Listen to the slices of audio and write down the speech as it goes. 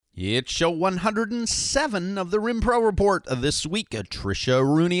It's show 107 of the Rim Pro Report. This week, Trisha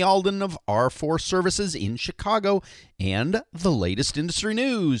Rooney Alden of R4 Services in Chicago and the latest industry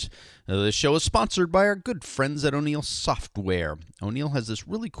news. This show is sponsored by our good friends at O'Neill Software. O'Neill has this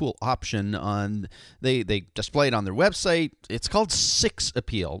really cool option on, they display it on their website. It's called 6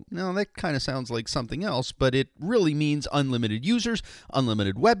 Appeal. Now, that kind of sounds like something else, but it really means unlimited users,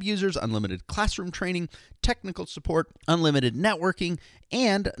 unlimited web users, unlimited classroom training, technical support, unlimited networking,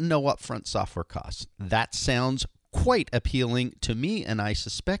 and no upfront software costs. That sounds quite appealing to me, and I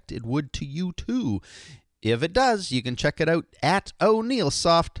suspect it would to you too. If it does, you can check it out at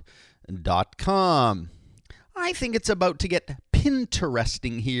o'neillsoft.com. I think it's about to get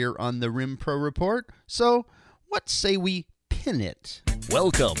Pinteresting here on the Rim Pro Report, so what say we pin it?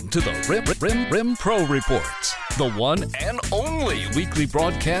 Welcome to the Rim Pro Report, the one and only weekly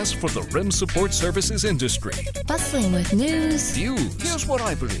broadcast for the rim support services industry. Bustling with news, Views, here's what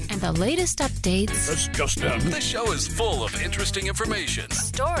I believe, and the latest updates. That's just it. This show is full of interesting information.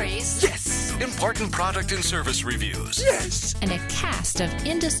 Stories. Yes. Important product and service reviews. Yes. And a cast of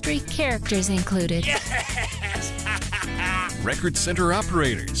industry characters included. Yes. Record center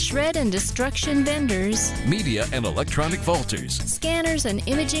operators. Shred and destruction vendors. Media and electronic vaulters. Scanners and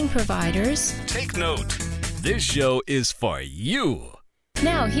imaging providers. Take note. This show is for you.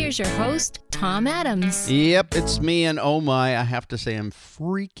 Now here's your host, Tom Adams. Yep, it's me, and oh my, I have to say I'm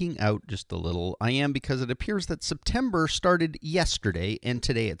freaking out just a little. I am, because it appears that September started yesterday, and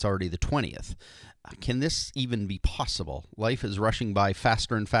today it's already the 20th. Can this even be possible? Life is rushing by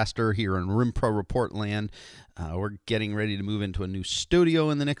faster and faster here in Rim Pro Report land. We're getting ready to move into a new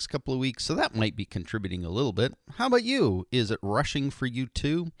studio in the next couple of weeks, so that might be contributing a little bit. How about you? Is it rushing for you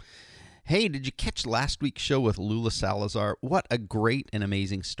too? Hey, did you catch last week's show with Lula Salazar? What a great and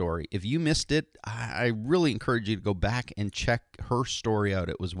amazing story. If you missed it, I really encourage you to go back and check her story out.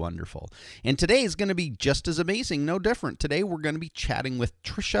 It was wonderful. And today is going to be just as amazing, no different. Today we're going to be chatting with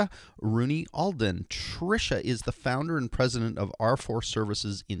Trisha Rooney Alden. Trisha is the founder and president of R4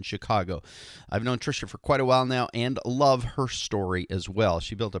 Services in Chicago. I've known Trisha for quite a while now and love her story as well.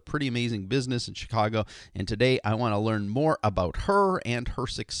 She built a pretty amazing business in Chicago, and today I want to learn more about her and her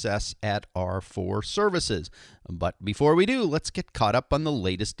success at R4 Services. But before we do, let's get caught up on the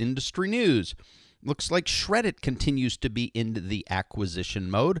latest industry news. Looks like Shred-it continues to be in the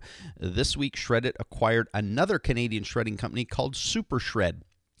acquisition mode. This week, Shred-it acquired another Canadian shredding company called SuperShred.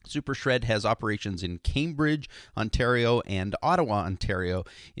 SuperShred has operations in Cambridge, Ontario, and Ottawa, Ontario.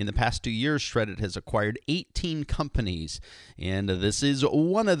 In the past 2 years, Shred-it has acquired 18 companies, and this is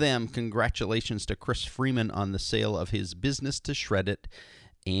one of them. Congratulations to Chris Freeman on the sale of his business to Shred-it,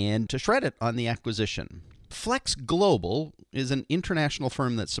 and to Shred-it on the acquisition. Flex Global is an international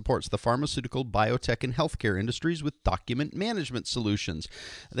firm that supports the pharmaceutical, biotech, and healthcare industries with document management solutions.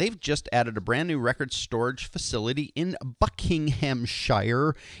 They've just added a brand new record storage facility in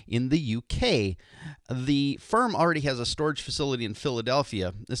Buckinghamshire in the UK. The firm already has a storage facility in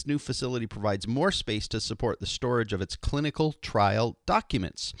Philadelphia. This new facility provides more space to support the storage of its clinical trial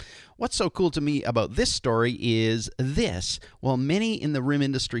documents. What's so cool to me about this story is this. While many in the RIM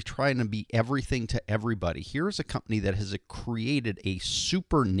industry try to be everything to everybody, here's a company that has created a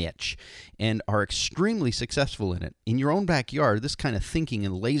super niche and are extremely successful in it. In your own backyard, this kind of thinking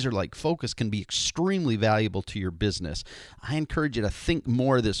and laser-like focus can be extremely valuable to your business. I encourage you to think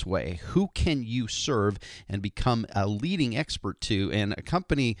more this way. Who can you serve and become a leading expert to? And a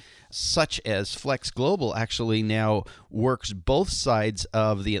company such as Flex Global actually now works both sides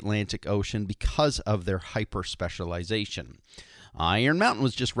of the Atlantic Ocean because of their hyper-specialization. Iron Mountain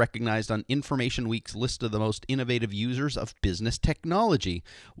was just recognized on Information Week's list of the most innovative users of business technology.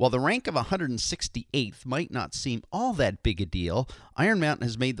 While the rank of 168th might not seem all that big a deal, Iron Mountain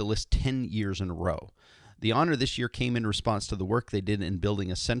has made the list 10 years in a row. The honor this year came in response to the work they did in building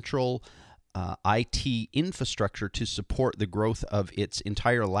a central IT infrastructure to support the growth of its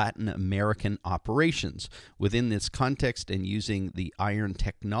entire Latin American operations. Within this context and using the Iron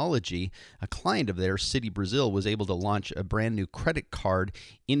technology, a client of theirs, Citi Brazil, was able to launch a brand new credit card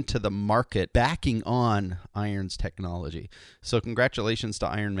into the market, backing on Iron's technology. So congratulations to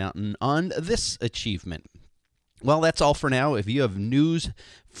Iron Mountain on this achievement. Well, that's all for now. If you have news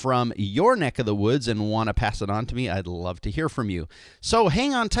from your neck of the woods and want to pass it on to me, I'd love to hear from you. So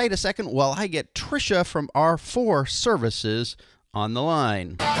hang on tight a second while I get Trisha from R4 Services on the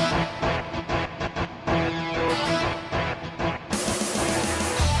line.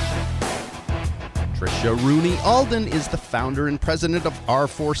 Trisha Rooney Alden is the founder and president of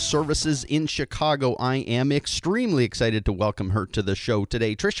R4 Services in Chicago. I am extremely excited to welcome her to the show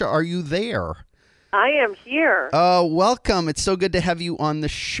today. Trisha, are you there? I am here. Welcome. It's so good to have you on the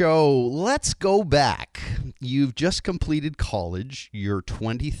show. Let's go back. You've just completed college. You're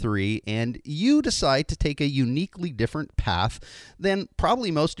 23, and you decide to take a uniquely different path than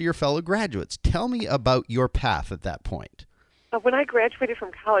probably most of your fellow graduates. Tell me about your path at that point. When I graduated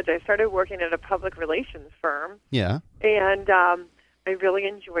from college, I started working at a public relations firm. Yeah. And I really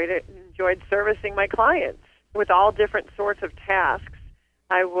enjoyed it, enjoyed servicing my clients with all different sorts of tasks.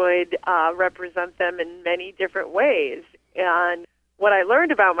 I would represent them in many different ways. And what I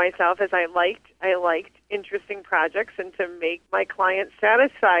learned about myself is I liked interesting projects and to make my clients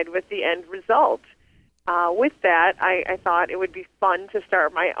satisfied with the end result. With that, I thought it would be fun to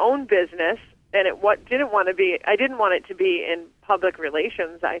start my own business. And I didn't want it to be in public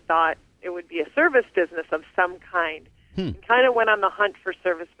relations. I thought it would be a service business of some kind. And kind of went on the hunt for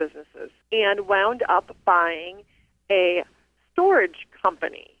service businesses and wound up buying a storage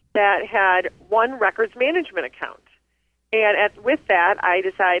company that had one records management account. And with that, I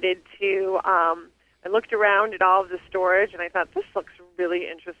decided to, I looked around at all of the storage, and I thought, this looks really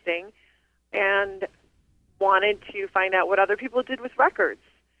interesting, and wanted to find out what other people did with records.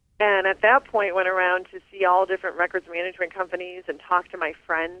 And at that point, went around to see all different records management companies and talked to my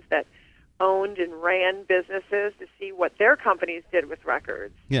friends that owned and ran businesses to see what their companies did with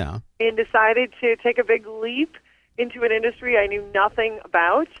records. Yeah. And decided to take a big leap into an industry I knew nothing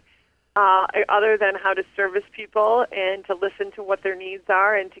about, other than how to service people and to listen to what their needs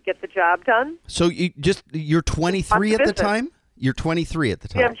are and to get the job done. So you're 23 at the time? You're 23 at the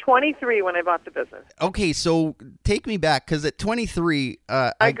time. Yeah, I'm 23 when I bought the business. Okay, so take me back, because at 23...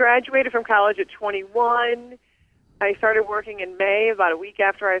 I graduated from college at 21. I started working in May, about a week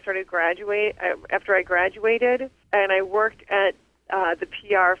after I graduated, and I worked at the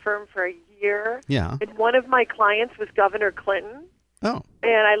PR firm for a year. Yeah. And one of my clients was Governor Clinton. Oh.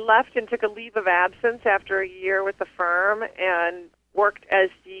 And I left and took a leave of absence after a year with the firm and worked as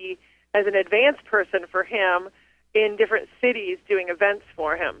an advance person for him in different cities doing events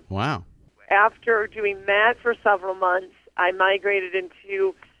for him. Wow. After doing that for several months, I migrated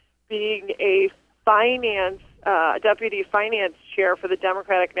into being a deputy finance chair for the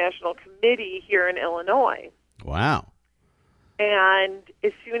Democratic National Committee here in Illinois. Wow. And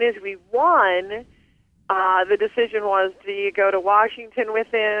as soon as we won, the decision was, do you go to Washington with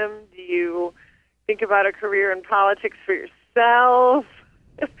him? Do you think about a career in politics for yourself?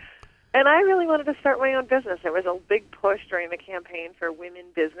 And I really wanted to start my own business. There was a big push during the campaign for women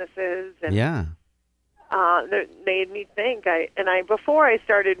businesses, and yeah, that made me think. Before I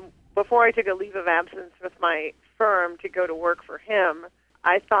took a leave of absence with my firm to go to work for him,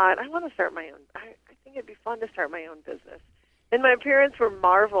 I thought, I want to start my own. I think it'd be fun to start my own business. And my parents were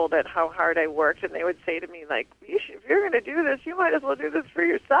marveled at how hard I worked, and they would say to me, like, if you're going to do this, you might as well do this for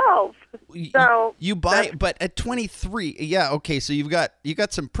yourself. So but at 23, yeah, okay, so you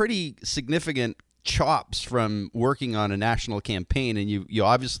got some pretty significant chops from working on a national campaign, and you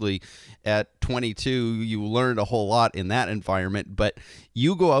obviously at 22 you learned a whole lot in that environment, but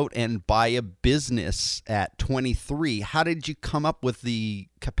you go out and buy a business at 23. How did you come up with the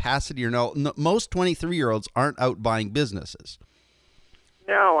capacity? Most 23-year-olds aren't out buying businesses.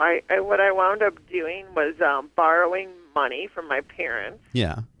 No, what I wound up doing was borrowing money from my parents.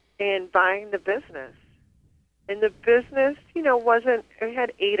 Yeah. And buying the business. And the business, it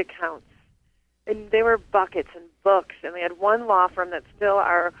had 8 accounts. And they were buckets and books, and they had one law firm that still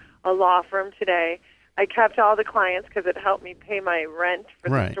are a law firm today. I kept all the clients because it helped me pay my rent for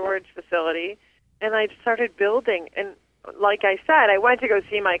the storage facility, and I started building. And like I said, I went to go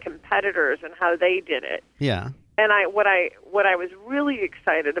see my competitors and how they did it. Yeah. And what I was really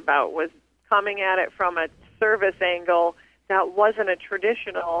excited about was coming at it from a service angle that wasn't a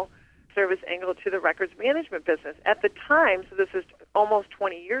traditional service angle to the records management business. At the time, so this is almost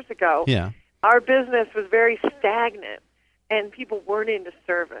 20 years ago, yeah, our business was very stagnant, and people weren't into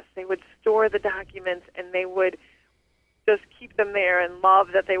service. They would store the documents, and they would just keep them there and love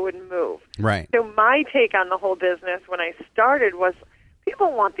that they wouldn't move. Right. So my take on the whole business when I started was,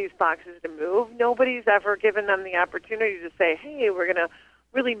 people want these boxes to move. Nobody's ever given them the opportunity to say, hey, we're going to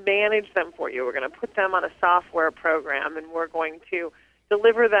really manage them for you. We're going to put them on a software program, and we're going to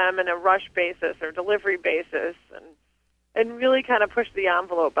deliver them in a rush basis or delivery basis, and really kind of push the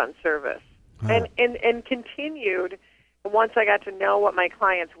envelope on service. And continued, once I got to know what my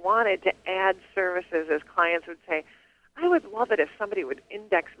clients wanted, to add services, as clients would say, I would love it if somebody would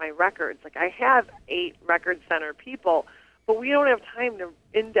index my records. Like, I have 8 record center people, but we don't have time to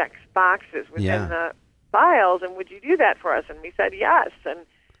index boxes within the files, and would you do that for us? And we said yes. And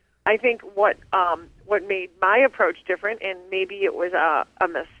I think what made my approach different, and maybe it was a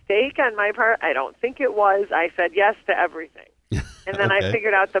mistake on my part, I don't think it was, I said yes to everything. And then I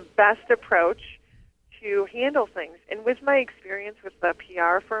figured out the best approach to handle things. And with my experience with the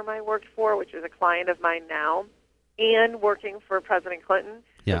PR firm I worked for, which is a client of mine now, and working for President Clinton,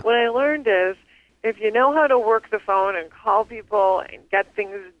 what I learned is if you know how to work the phone and call people and get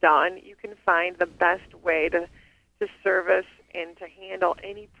things done, you can find the best way to service and to handle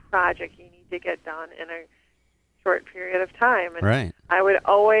any project you need to get done in a short period of time. And I would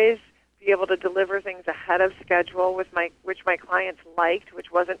always be able to deliver things ahead of schedule which my clients liked,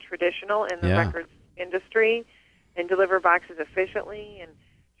 which wasn't traditional in the records industry, and deliver boxes efficiently and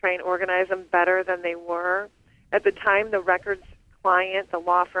try and organize them better than they were. At the time, the records client, the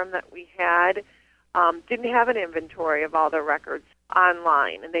law firm that we had, didn't have an inventory of all their records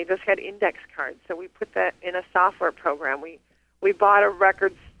online, and they just had index cards. So we put that in a software program. We bought a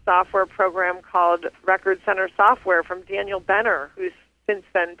records software program called Record Center Software from Daniel Benner, who's since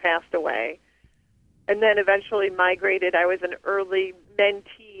then passed away. And then eventually migrated. I was an early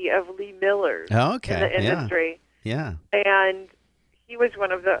mentee of Lee Miller's in the industry. Yeah. And he was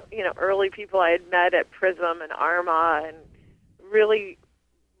one of the early people I had met at Prism and Arma, and really,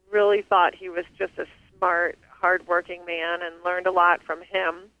 really thought he was just a smart, hardworking man, and learned a lot from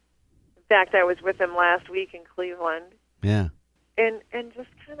him. In fact, I was with him last week in Cleveland. Yeah. And just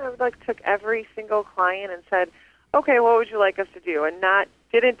kind of took every single client and said, okay, what would you like us to do? And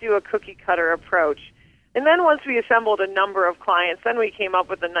didn't do a cookie cutter approach. And then once we assembled a number of clients, then we came up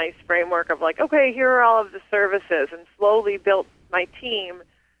with a nice framework of okay, here are all of the services, and slowly built my team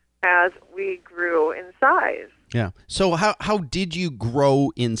as we grew in size. Yeah. So how did you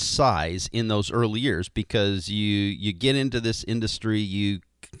grow in size in those early years? Because you get into this industry, you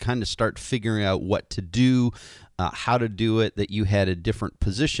kind of start figuring out what to do, how to do it, that you had a different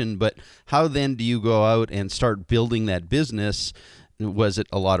position. But how then do you go out and start building that business? Was it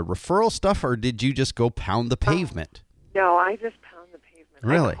a lot of referral stuff, or did you just go pound the pavement? No, I just pound the pavement.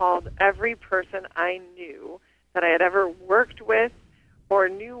 Really? I called every person I knew that I had ever worked with or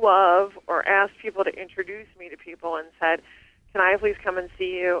knew of, or asked people to introduce me to people, and said, can I please come and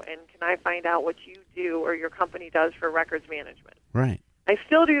see you, and can I find out what you do or your company does for records management? Right. I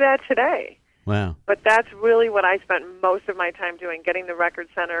still do that today. Wow. But that's really what I spent most of my time doing, getting the record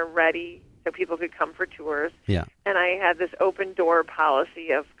center ready so people could come for tours. Yeah. And I had this open door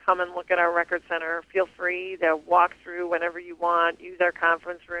policy of come and look at our record center. Feel free to walk through whenever you want, use our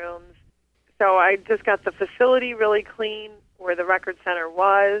conference rooms. So I just got the facility really clean where the record center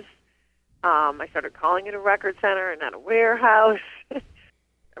was. I started calling it a record center and not a warehouse.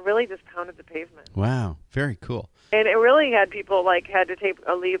 I really just pounded the pavement. Wow. Very cool. And it really had people had to take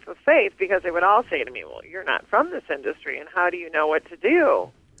a leap of faith, because they would all say to me, well, you're not from this industry, and how do you know what to do?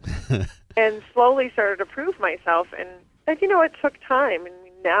 And slowly started to prove myself. And it took time. And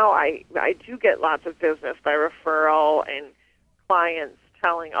now I do get lots of business by referral, and clients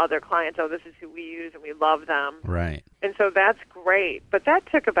telling other clients, oh, this is who we use and we love them. Right. And so that's great. But that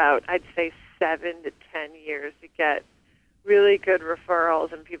took about, I'd say, 7 to 10 years to get really good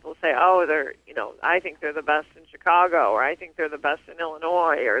referrals, and people say, oh, I think they're the best in Chicago, or I think they're the best in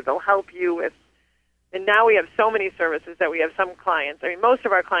Illinois, or they'll help you with. And now we have so many services that we have some clients. I mean, most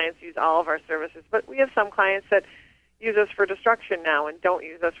of our clients use all of our services, but we have some clients that use us for destruction now and don't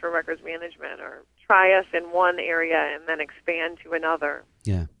use us for records management, or try us in one area and then expand to another.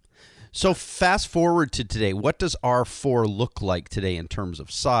 Yeah. So fast forward to today, what does R4 look like today in terms of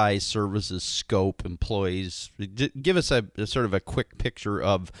size, services, scope, employees? Give us a sort of a quick picture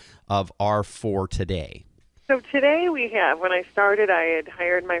of R4 today. So today we have, when I started, I had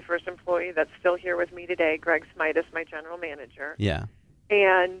hired my first employee that's still here with me today, Greg Smitis, my general manager. Yeah.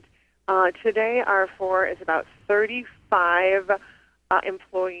 And today R4 is about 35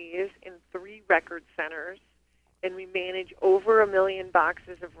 employees in 3 record centers. And we manage over 1 million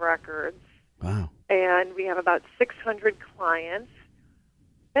boxes of records. Wow. And we have about 600 clients.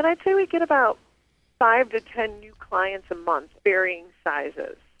 And I'd say we get about 5 to 10 new clients a month, varying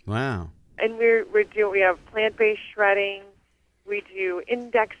sizes. Wow. And we have plant-based shredding, we do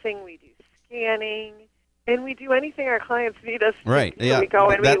indexing, we do scanning, and we do anything our clients need us to do. Right, yeah. We go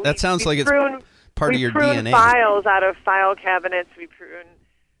and that sounds like it's part of your DNA. We prune files out of file cabinets, we prune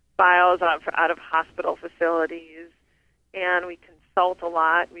files out of hospital facilities, and we consult a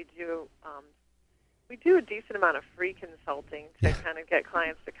lot. We do a decent amount of free consulting to kind of get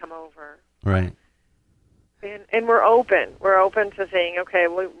clients to come over. Right. And we're open. We're open to saying, okay,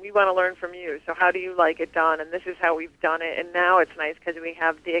 we want to learn from you. So how do you like it done? And this is how we've done it. And now it's nice because we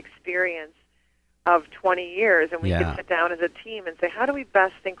have the experience of 20 years, and we Yeah. can sit down as a team and say, how do we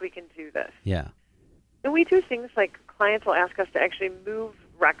best think we can do this? Yeah. And we do things like clients will ask us to actually move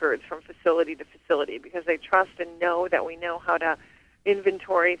records from facility to facility because they trust and know that we know how to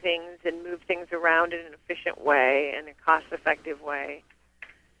inventory things and move things around in an efficient way and a cost-effective way.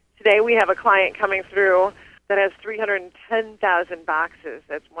 Today we have a client coming through that has 310,000 boxes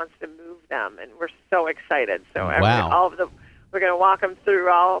that wants to move them, and we're so excited. So Wow. we're going to walk them through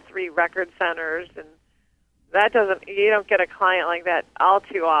all 3 record centers, and you don't get a client like that all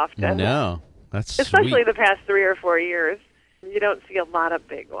too often. No, that's Especially sweet. the past 3 or 4 years. You don't see a lot of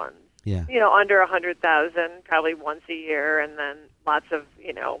big ones. Yeah. Under 100,000, probably once a year, and then lots of,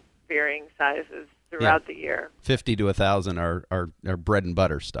 varying sizes throughout the year. 50 to 1,000 are bread and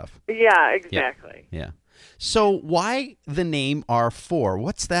butter stuff. Yeah, exactly. Yeah. So why the name R4?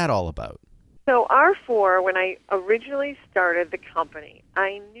 What's that all about? So R4, when I originally started the company,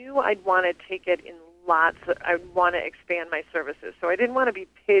 I knew I'd want to take it in I'd want to expand my services. So I didn't want to be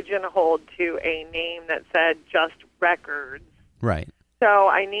pigeonholed to a name that said just records. Right. So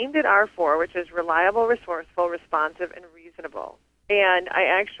I named it R4, which is reliable, resourceful, responsive, and reasonable. And I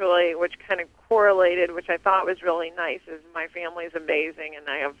actually, which kind of correlated, which I thought was really nice, is my family is amazing, and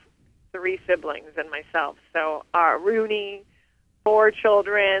I have 3 siblings and myself. So Rooney, 4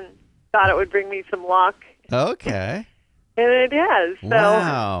 children, thought it would bring me some luck, Okay. and it has. So,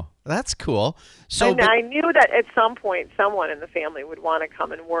 Wow. That's cool. So, and I knew that at some point someone in the family would want to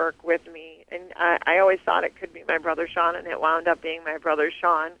come and work with me, and I always thought it could be my brother Sean, and it wound up being my brother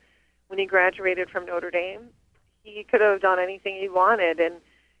Sean. When he graduated from Notre Dame, he could have done anything he wanted, and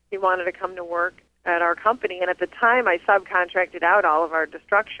he wanted to come to work at our company. And at the time, I subcontracted out all of our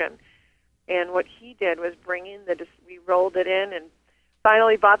destruction. And what he did was we rolled it in and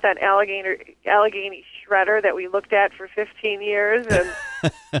finally bought that Allegheny shredder that we looked at for 15 years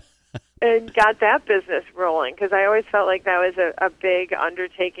and got that business rolling, because I always felt like that was a big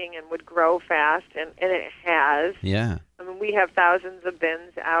undertaking and would grow fast, and it has. yeah. I mean, we have thousands of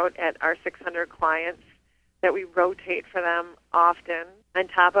bins out at our 600 clients that we rotate for them often, on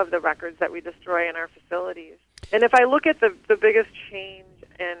top of the records that we destroy in our facilities. And if I look at the biggest change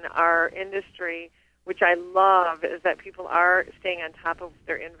in our industry, which I love, is that people are staying on top of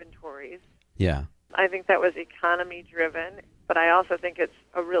their inventories. Yeah. I think that was economy-driven, but I also think it's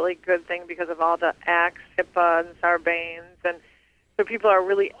a really good thing because of all the acts, HIPAA and Sarbanes, and so people are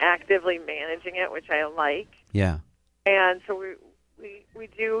really actively managing it, which I like. Yeah. And so we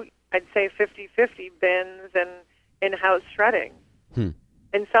do, I'd say, 50-50 bins and in-house shredding.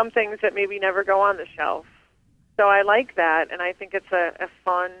 And some things that maybe never go on the shelf. So I like that, and I think it's a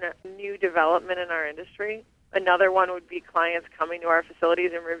fun new development in our industry. Another one would be clients coming to our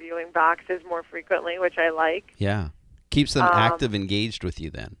facilities and reviewing boxes more frequently, which I like. Yeah. Keeps them active, engaged with you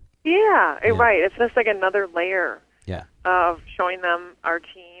then. Yeah, right. It's just like another layer Yeah. of showing them our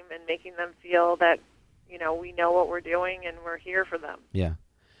team and making them feel that, we know what we're doing and we're here for them. Yeah.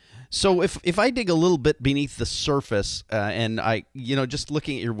 So if I dig a little bit beneath the surface and I, just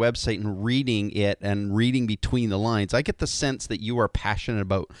looking at your website and reading it and reading between the lines, I get the sense that you are passionate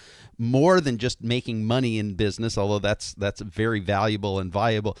about more than just making money in business, although that's very valuable and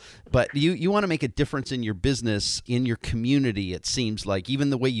viable. But you want to make a difference in your business, in your community, it seems like, even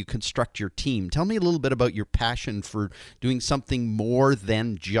the way you construct your team. Tell me a little bit about your passion for doing something more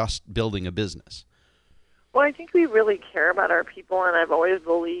than just building a business. Well, I think we really care about our people, and I've always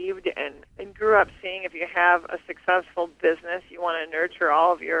believed and grew up seeing if you have a successful business, you want to nurture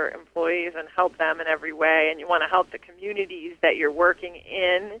all of your employees and help them in every way, and you want to help the communities that you're working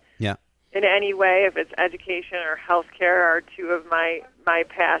in any way, if it's education or healthcare are 2 of my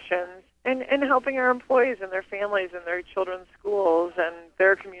passions, and helping our employees and their families and their children's schools and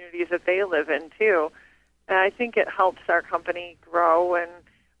their communities that they live in, too. And I think it helps our company grow and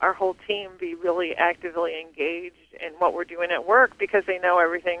our whole team be really actively engaged in what we're doing at work, because they know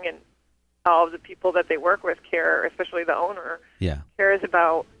everything, and all of the people that they work with care, especially the owner, cares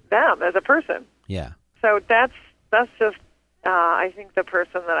about them as a person. Yeah. So that's just, I think, the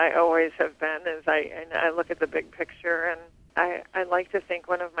person that I always have been. Is I look at the big picture, and I like to think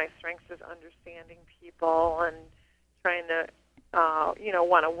one of my strengths is understanding people and trying to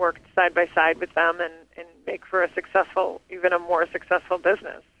want to work side by side with them and make for even a more successful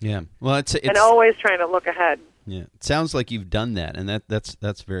business. Yeah. Well, it's and always trying to look ahead. Yeah. It sounds like you've done that, and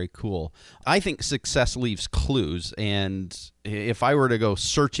that's very cool. I think success leaves clues, and if I were to go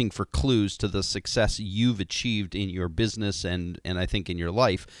searching for clues to the success you've achieved in your business and I think in your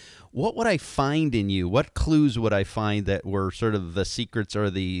life, what would I find in you? What clues would I find that were sort of the secrets or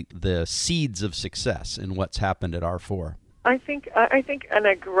the seeds of success in what's happened at R4? I think a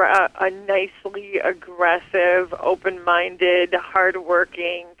nicely aggressive, open-minded,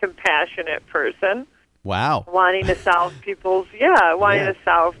 hardworking, compassionate person. Wow. Wanting to solve people's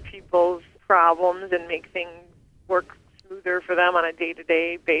problems and make things work smoother for them on a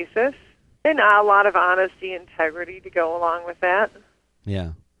day-to-day basis. And a lot of honesty, integrity to go along with that.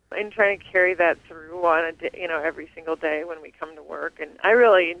 Yeah. And trying to carry that through on every single day when we come to work. And I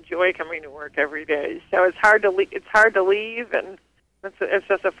really enjoy coming to work every day. So it's hard to leave, and it's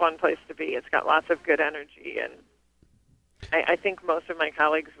just a fun place to be. It's got lots of good energy, and I think most of my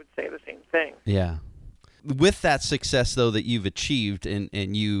colleagues would say the same thing. Yeah. With that success, though, that you've achieved, and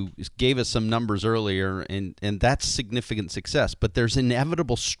you gave us some numbers earlier, and that's significant success, but there's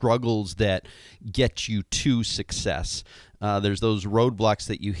inevitable struggles that get you to success. There's those roadblocks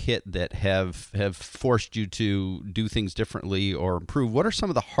that you hit that have forced you to do things differently or improve. What are some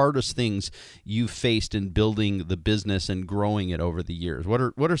of the hardest things you've faced in building the business and growing it over the years? What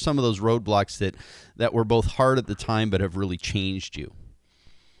are some of those roadblocks that were both hard at the time but have really changed you?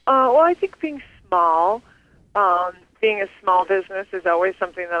 Well, I think being small. Being a small business is always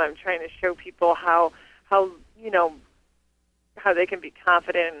something that I'm trying to show people how they can be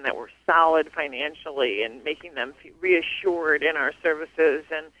confident and that we're solid financially, and making them feel reassured in our services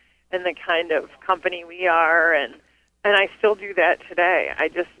and the kind of company we are, and I still do that today. I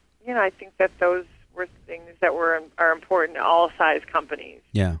just I think that those were things that are important to all size companies.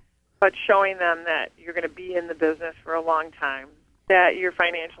 Yeah. But showing them that you're going to be in the business for a long time, that you're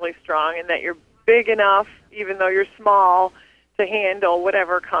financially strong, and that you're big enough, even though you're small, to handle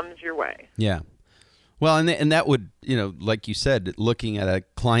whatever comes your way. Yeah. Well, and that would, like you said, looking at a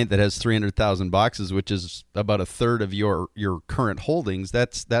client that has 300,000 boxes, which is about a third of your current holdings,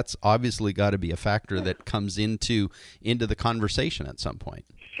 that's obviously got to be a factor that comes into the conversation at some point.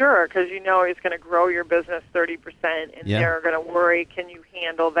 Sure, because it's going to grow your business 30%, and they're going to worry, can you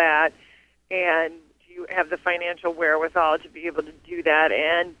handle that? And you have the financial wherewithal to be able to do that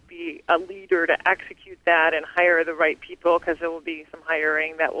and be a leader to execute that and hire the right people, because there will be some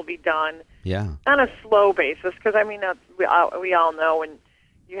hiring that will be done on a slow basis. Because, we all know when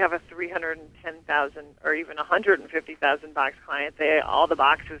you have a 310,000 or even 150,000 box client, all the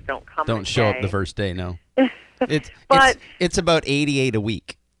boxes don't show up the first day, no. But it's about 88 a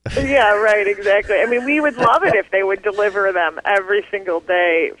week. Yeah, right, exactly. I mean, we would love it if they would deliver them every single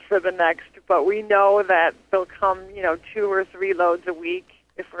day for the next, but we know that they'll come, 2 or 3 loads a week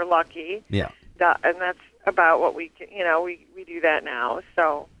if we're lucky. Yeah. And that's about what we can, we do that now.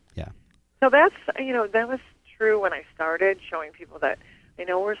 So, yeah. So that's, that was true when I started, showing people that,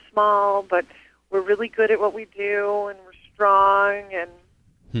 we're small, but we're really good at what we do, and we're strong. And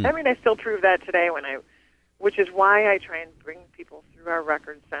I still prove that today which is why I try and bring people through our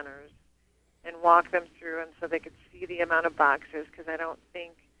record centers and walk them through, and so they could see the amount of boxes, because I don't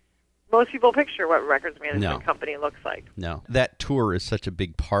think most people picture what a records management company looks like. No. That tour is such a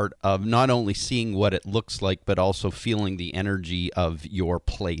big part of not only seeing what it looks like, but also feeling the energy of your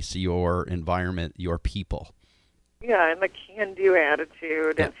place, your environment, your people. Yeah, and the can-do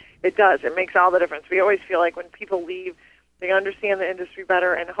attitude. Yeah. And it does. It makes all the difference. We always feel like when people leave, they understand the industry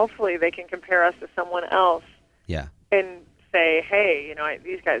better, and hopefully they can compare us to someone else. Yeah. And say, hey,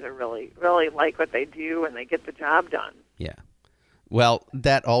 these guys are really, really like what they do, and they get the job done. Yeah. Well,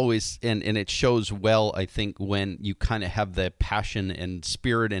 that always, and it shows well, I think, when you kind of have the passion and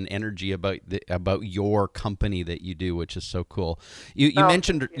spirit and energy about your company that you do, which is so cool. You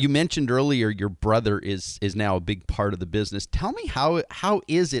mentioned earlier your brother is now a big part of the business. Tell me, how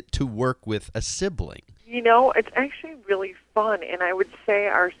is it to work with a sibling? It's actually really fun, and I would say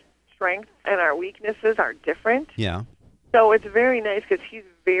our strengths and our weaknesses are different. Yeah. So it's very nice, because he's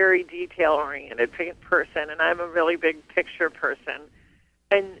a very detail-oriented person, and I'm a really big picture person.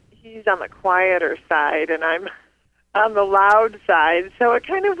 And he's on the quieter side, and I'm on the loud side. So it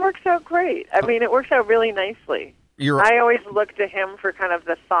kind of works out great. I mean, it works out really nicely. I always look to him for kind of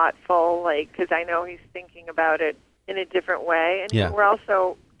the thoughtful, because I know he's thinking about it in a different way. And we're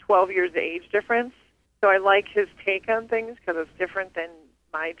also 12 years age difference. So I like his take on things, because it's different than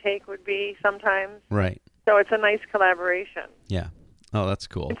my take would be sometimes. Right. So it's a nice collaboration. Yeah. Oh, that's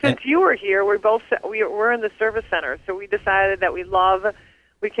cool. And since you were here, we're in the service center, so we decided that we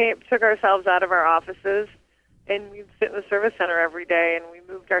took ourselves out of our offices, and we sit in the service center every day, and we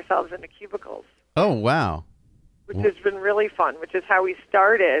moved ourselves into cubicles. Oh, wow. Which has been really fun, which is how we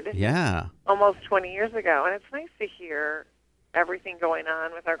started. Yeah. Almost 20 years ago. And it's nice to hear everything going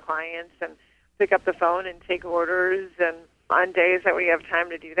on with our clients and pick up the phone and take orders, and on days that we have time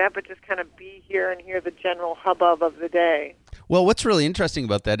to do that, but just kind of be here and hear the general hubbub of the day. Well, what's really interesting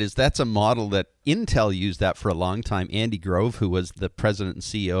about that is that's a model that Intel used that for a long time. Andy Grove, who was the president and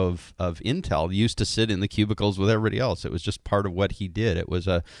CEO of Intel, used to sit in the cubicles with everybody else. It was just part of what he did. It was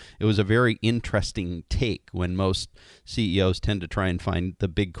a very interesting take when most CEOs tend to try and find the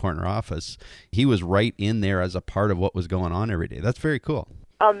big corner office. He was right in there as a part of what was going on every day. That's very cool.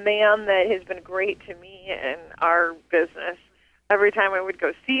 A man that has been great to me in our business. Every time I would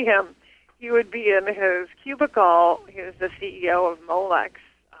go see him, he would be in his cubicle. He was the CEO of Molex,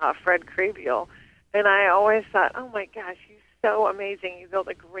 Fred Krabiel. And I always thought, oh, my gosh, he's so amazing. He built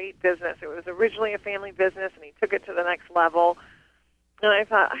a great business. It was originally a family business, and he took it to the next level. And I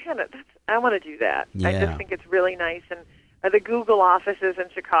thought, I want to do that. Yeah. I just think it's really nice. And the Google offices in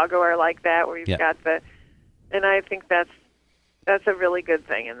Chicago are like that, where you've got and I think that's a really good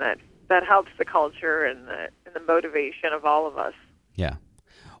thing, and that helps the culture and the motivation of all of us. Yeah.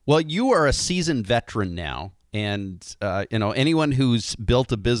 Well, you are a seasoned veteran now, and anyone who's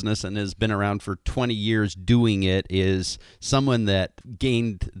built a business and has been around for 20 years doing it is someone that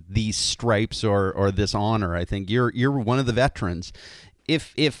gained these stripes or this honor. I think you're one of the veterans.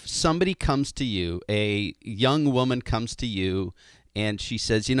 If somebody comes to you, a young woman comes to you, and she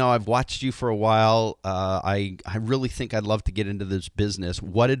says, I've watched you for a while. I really think I'd love to get into this business.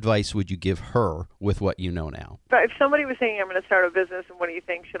 What advice would you give her with what you know now? But if somebody was saying, I'm going to start a business, and what do you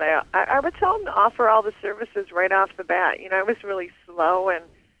think? Should I would tell them to offer all the services right off the bat. I was really slow, and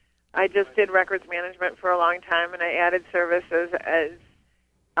I just did records management for a long time, and I added services as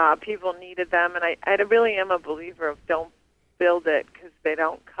people needed them. And I really am a believer of don't build it because they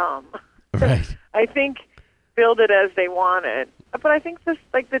don't come. Right. I think build it as they want it. But I think this,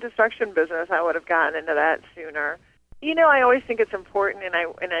 like the destruction business, I would have gotten into that sooner. I always think it's important, and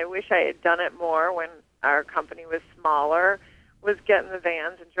I wish I had done it more when our company was smaller, was get in the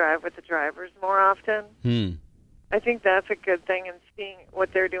vans and drive with the drivers more often. I think that's a good thing, and seeing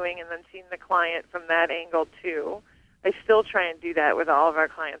what they're doing and then seeing the client from that angle too. I still try and do that with all of our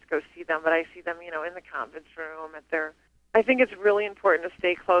clients, go see them, but I see them, in the conference room at their... I think it's really important to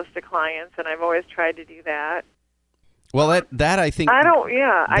stay close to clients, and I've always tried to do that. Well, that I think...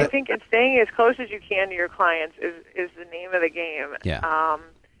 I think it's staying as close as you can to your clients is the name of the game. Yeah.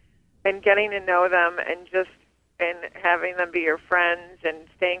 And getting to know them and having them be your friends and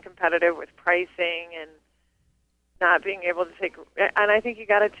staying competitive with pricing and not being able to take... And I think you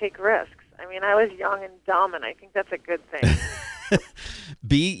got to take risks. I mean, I was young and dumb, and I think that's a good thing.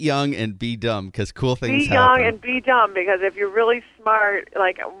 Be young and be dumb, because cool things happen. Be young and be dumb, because if you're really smart,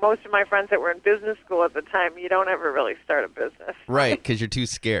 like most of my friends that were in business school at the time, you don't ever really start a business. Right, because you're too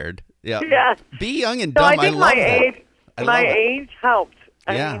scared. Yeah. Yeah. Be young and So dumb. I think my age helped.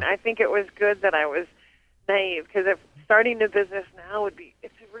 I Yeah. mean, I think it was good that I was naive, because if starting a business now it's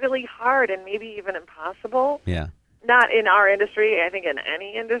really hard and maybe even impossible. Yeah. Not in our industry. I think in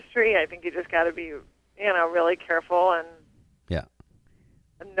any industry, I think you just got to be, really careful. And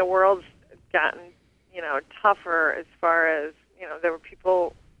the world's gotten, tougher as far as, there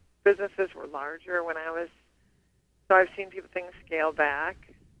were businesses were larger when so I've seen things scale back.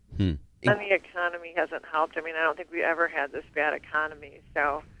 And the economy hasn't helped. I mean, I don't think we ever had this bad economy,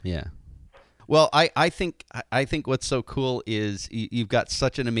 so. Yeah. Well, I think what's so cool is you've got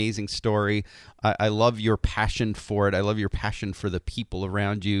such an amazing story. I love your passion for it. I love your passion for the people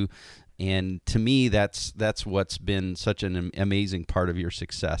around you. And to me, that's what's been such an amazing part of your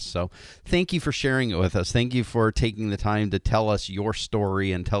success. So thank you for sharing it with us. Thank you for taking the time to tell us your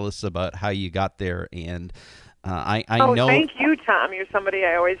story and tell us about how you got there. And I know... Thank you, Tom. You're somebody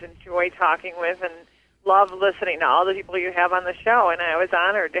I always enjoy talking with and love listening to all the people you have on the show. And I was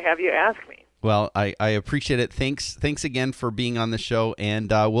honored to have you ask me. Well, I appreciate it. Thanks again for being on the show. And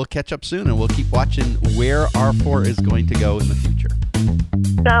we'll catch up soon, and we'll keep watching where R4 is going to go in the future.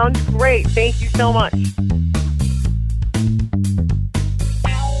 Sounds great. Thank you so much.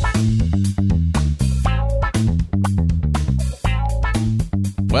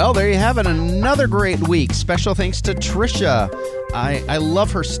 Well, there you have it. Another great week. Special thanks to Tricia. I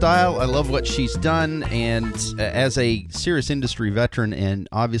love her style. I love what she's done. And as a serious industry veteran and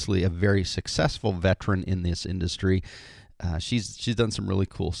obviously a very successful veteran in this industry, she's done some really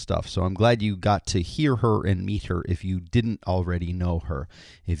cool stuff. So I'm glad you got to hear her and meet her if you didn't already know her.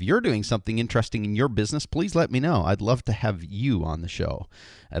 If you're doing something interesting in your business, please let me know. I'd love to have you on the show.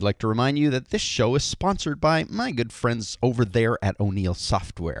 I'd like to remind you that this show is sponsored by my good friends over there at O'Neill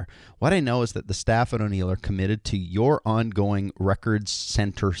Software. What I know is that the staff at O'Neill are committed to your ongoing records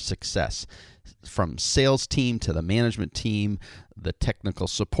center success. from sales team to the management team, the technical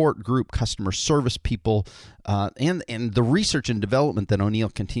support group, customer service people, and the research and development that O'Neill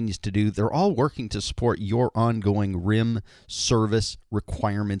continues to do. They're all working to support your ongoing RIM service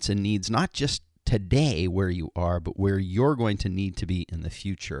requirements and needs, not just today where you are, but where you're going to need to be in the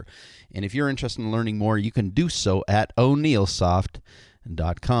future. And if you're interested in learning more, you can do so at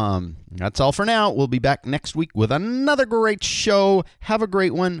o'neillsoft.com. That's all for now. We'll be back next week with another great show. Have a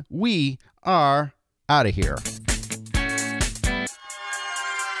great one. We are out of here.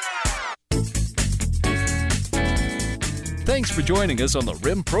 Thanks for joining us on the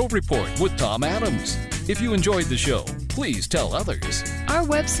RIM Pro Report with Tom Adams. If you enjoyed the show, please tell others. Our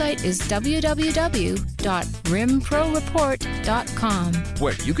website is www.rimproreport.com,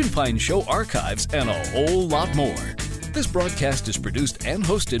 where you can find show archives and a whole lot more. This broadcast is produced and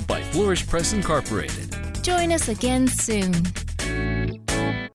hosted by Flourish Press Incorporated. Join us again soon.